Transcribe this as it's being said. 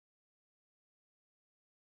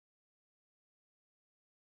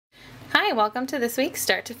Hi, welcome to this week's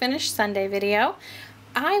Start to Finish Sunday video.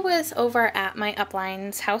 I was over at my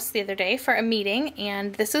upline's house the other day for a meeting,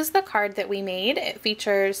 and this is the card that we made. It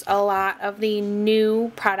features a lot of the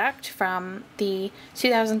new product from the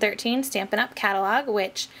 2013 Stampin' Up! Catalog,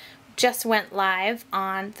 which just went live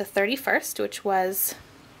on the 31st, which was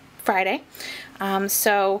Friday.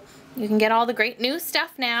 So you can get all the great new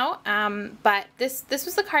stuff now, but this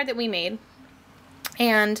was the card that we made.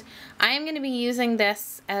 And I am going to be using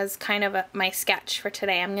this as kind of my sketch for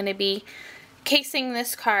today. I'm going to be casing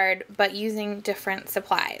this card but using different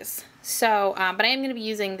supplies. So, but I am going to be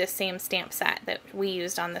using this same stamp set that we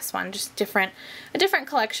used on this one, just a different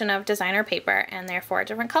collection of designer paper and therefore a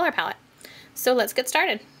different color palette. So let's get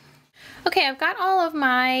started. Okay, I've got all of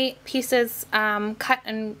my pieces cut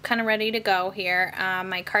and kind of ready to go here.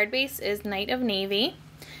 My card base is Night of Navy.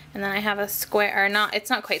 And then I have a square, or not, it's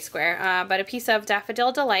not quite square, but a piece of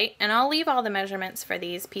Daffodil Delight, and I'll leave all the measurements for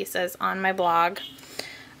these pieces on my blog.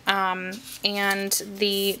 And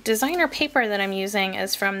the designer paper that I'm using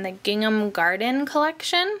is from the Gingham Garden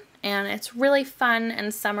collection, and it's really fun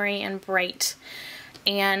and summery and bright.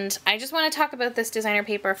 And I just want to talk about this designer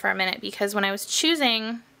paper for a minute, because when I was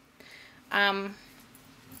choosing, as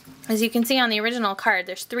you can see on the original card,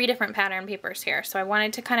 there's 3 different pattern papers here, so I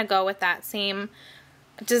wanted to kind of go with that same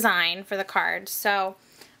design for the card. So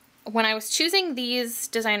when I was choosing these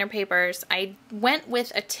designer papers, I went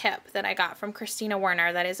with a tip that I got from Christina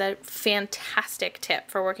Werner that is a fantastic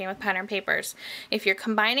tip for working with pattern papers. If you're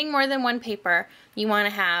combining more than one paper, you want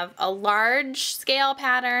to have a large scale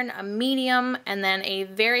pattern, a medium, and then a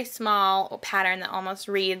very small pattern that almost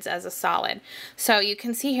reads as a solid. So you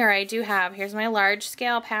can see here I do have, here's my large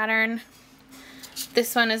scale pattern.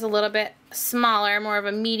 This one is a little bit smaller, more of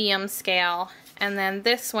a medium scale. And then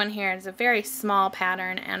this one here is a very small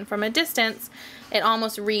pattern, and from a distance it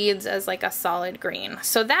almost reads as like a solid green.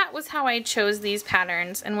 So that was how I chose these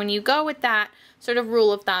patterns, and when you go with that sort of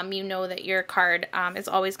rule of thumb, you know that your card is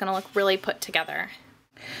always going to look really put together.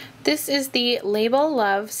 This is the Label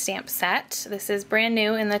Love stamp set. This is brand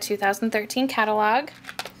new in the 2013 catalog,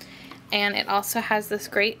 and it also has this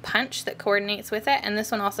great punch that coordinates with it, and this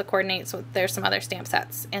one also coordinates with, there's some other stamp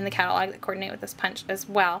sets in the catalog that coordinate with this punch as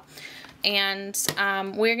well. And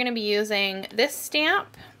we're going to be using this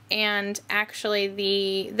stamp and actually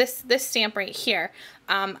this stamp right here.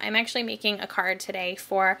 I'm actually making a card today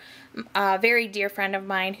for a very dear friend of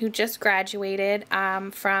mine who just graduated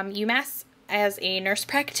from UMass as a nurse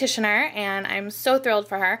practitioner, and I'm so thrilled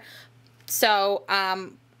for her. So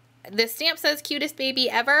this stamp says cutest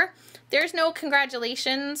baby ever. There's no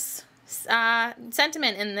congratulations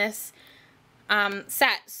sentiment in this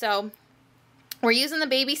set, so we're using the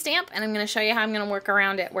baby stamp, and I'm going to show you how I'm going to work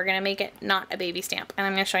around it. We're going to make it not a baby stamp, and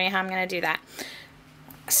I'm going to show you how I'm going to do that.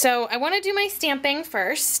 So I want to do my stamping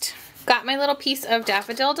first. Got my little piece of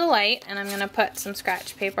Daffodil Delight, and I'm going to put some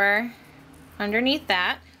scratch paper underneath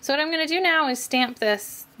that. So what I'm going to do now is stamp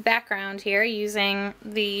this background here using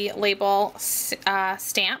the label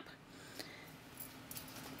stamp.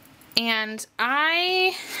 And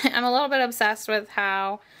I am a little bit obsessed with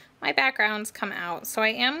how my backgrounds come out, so I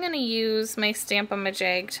am going to use my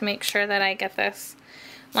Stamp-A-Majig to make sure that I get this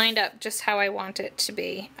lined up just how I want it to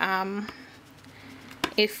be.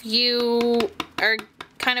 If you are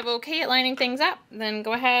kind of okay at lining things up, then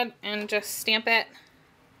go ahead and just stamp it.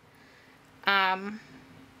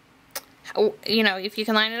 You know, if you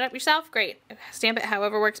can line it up yourself, great. Stamp it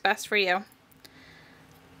however works best for you.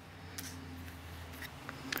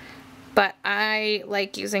 But I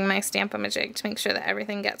like using my Stamp-A-Majig to make sure that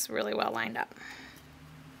everything gets really well lined up.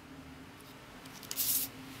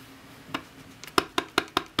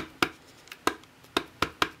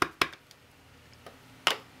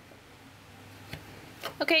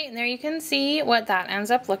 Okay, and there you can see what that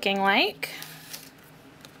ends up looking like.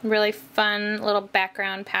 Really fun little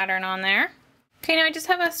background pattern on there. Okay, now I just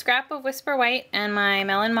have a scrap of Whisper White and my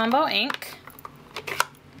Melon Mambo ink.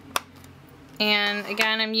 And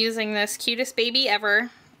again, I'm using this cutest baby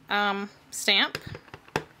ever stamp.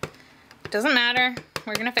 Doesn't matter,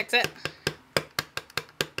 we're gonna fix it.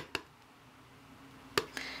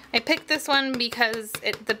 I picked this one because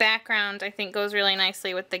the background I think goes really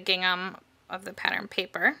nicely with the gingham of the pattern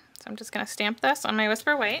paper. So I'm just gonna stamp this on my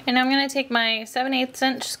Whisper White. And I'm gonna take my 7/8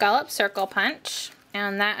 inch scallop circle punch,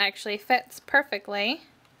 and that actually fits perfectly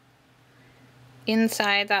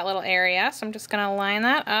inside that little area. So I'm just gonna line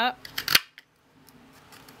that up.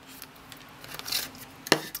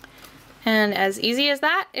 And as easy as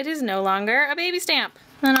that, it is no longer a baby stamp.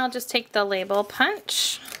 Then I'll just take the label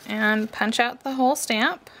punch and punch out the whole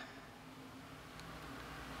stamp.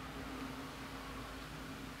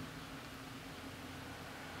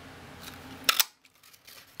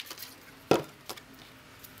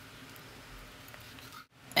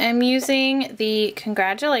 I'm using the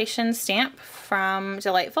Congratulations stamp from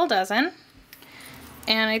Delightful Dozen.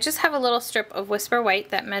 And I just have a little strip of Whisper White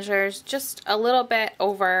that measures just a little bit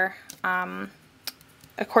over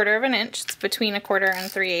 1/4 of an inch. It's between 1/4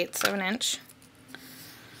 and 3/8 of an inch.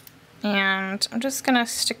 And I'm just gonna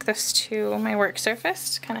stick this to my work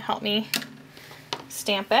surface to kind of help me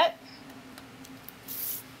stamp it.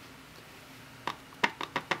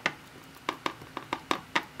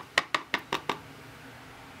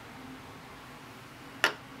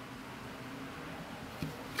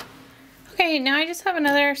 Okay, now I just have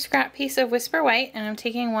another scrap piece of Whisper White, and I'm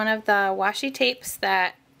taking one of the washi tapes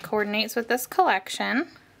that coordinates with this collection.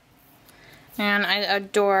 And I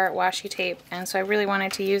adore washi tape, and so I really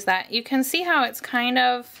wanted to use that. You can see how it's kind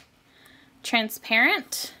of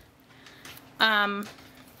transparent.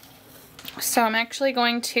 So I'm actually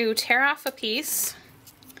going to tear off a piece,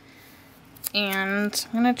 and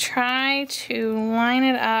I'm going to try to line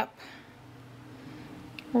it up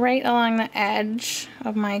right along the edge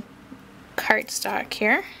of my cardstock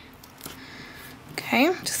here.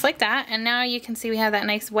 Okay, just like that. And now you can see we have that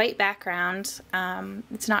nice white background.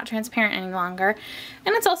 It's not transparent any longer.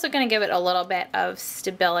 And it's also going to give it a little bit of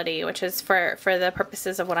stability, which is for the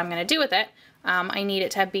purposes of what I'm going to do with it. I need it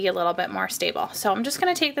to be a little bit more stable. So I'm just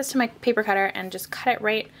going to take this to my paper cutter and just cut it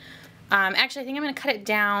right. Actually, I think I'm going to cut it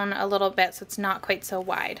down a little bit so it's not quite so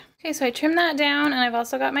wide. Okay, so I trimmed that down, and I've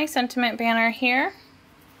also got my sentiment banner here.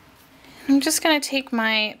 I'm just going to take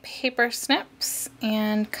my paper snips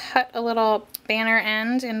and cut a little banner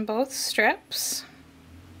end in both strips.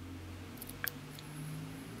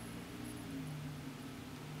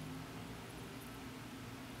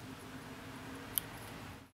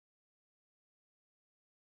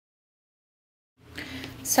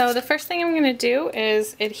 So the first thing I'm going to do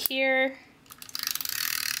is adhere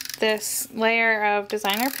this layer of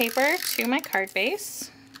designer paper to my card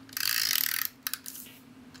base.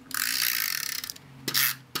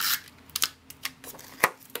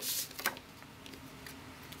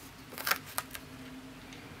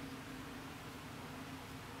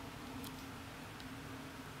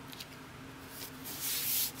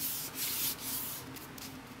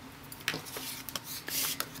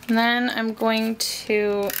 And then I'm going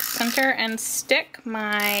to center and stick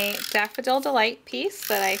my Daffodil Delight piece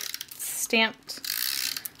that I stamped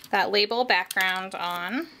that label background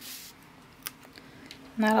on.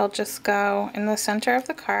 And that'll just go in the center of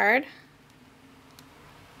the card,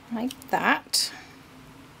 like that.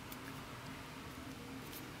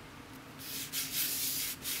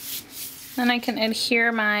 Then I can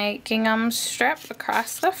adhere my gingham strip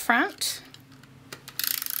across the front.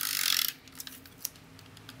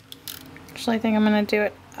 Actually, I think I'm going to do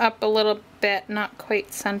it up a little bit, not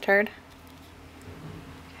quite centered.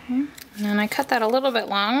 Okay, and then I cut that a little bit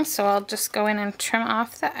long, so I'll just go in and trim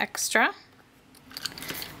off the extra.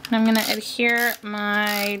 And I'm going to adhere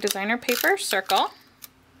my designer paper circle.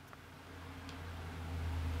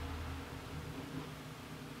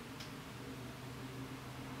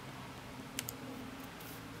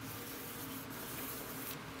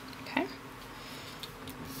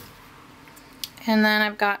 And then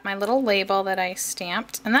I've got my little label that I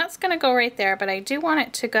stamped, and that's going to go right there, but I do want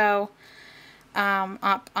it to go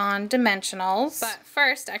up on dimensionals. But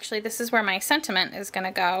first, actually, this is where my sentiment is going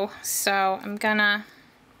to go. So I'm going to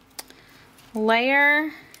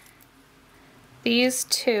layer these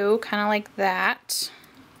two kind of like that.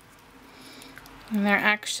 And they're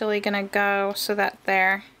actually going to go so that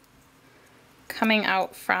they're coming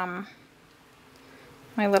out from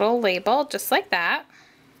my little label, just like that.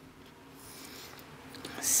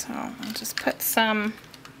 So I'll just put some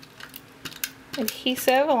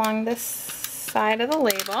adhesive along this side of the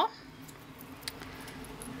label,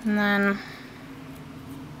 and then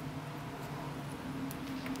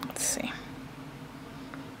let's see.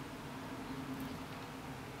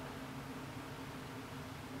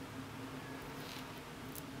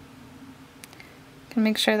 Can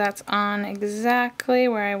make sure that's on exactly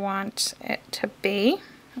where I want it to be.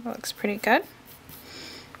 That looks pretty good.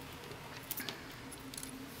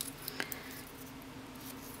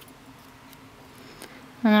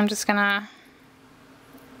 And I'm just gonna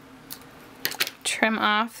trim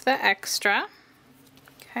off the extra.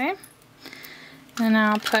 Okay. And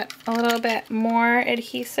I'll put a little bit more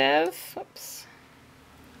adhesive. Oops.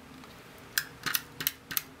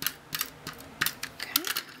 Okay.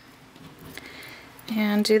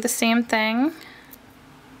 And do the same thing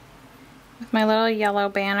with my little yellow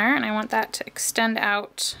banner, and I want that to extend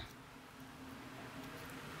out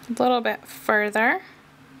a little bit further.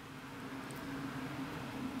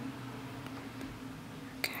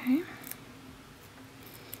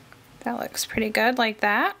 That looks pretty good like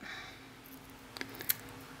that.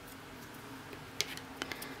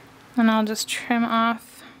 And I'll just trim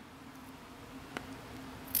off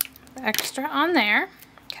the extra on there.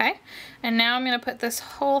 Okay, and now I'm going to put this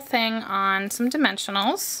whole thing on some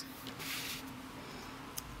dimensionals.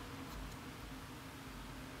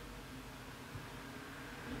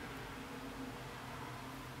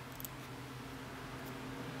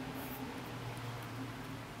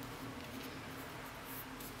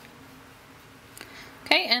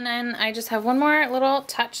 Okay, and then I just have one more little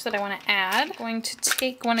touch that I want to add. I'm going to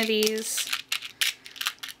take one of these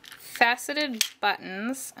faceted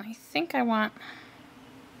buttons, and I think I want,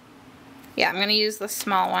 yeah, I'm going to use the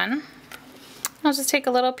small one. I'll just take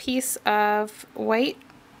a little piece of white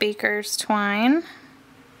baker's twine,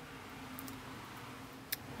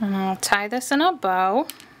 and I'll tie this in a bow.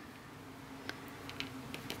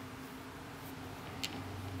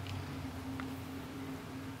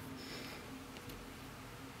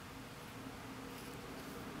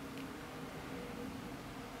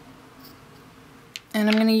 And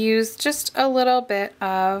I'm going to use just a little bit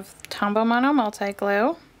of Tombow Mono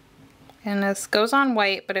Multi-Glue. And this goes on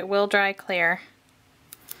white, but it will dry clear.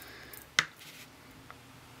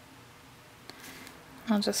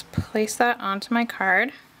 I'll just place that onto my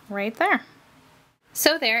card right there.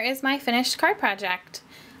 So there is my finished card project.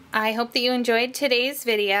 I hope that you enjoyed today's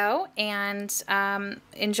video and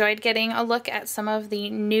enjoyed getting a look at some of the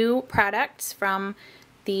new products from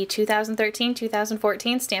the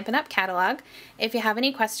 2013-2014 Stampin' Up! Catalog. If you have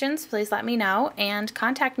any questions, please let me know and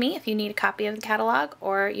contact me if you need a copy of the catalog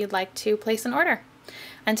or you'd like to place an order.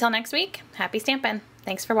 Until next week, happy Stampin'!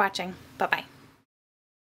 Thanks for watching. Bye-bye.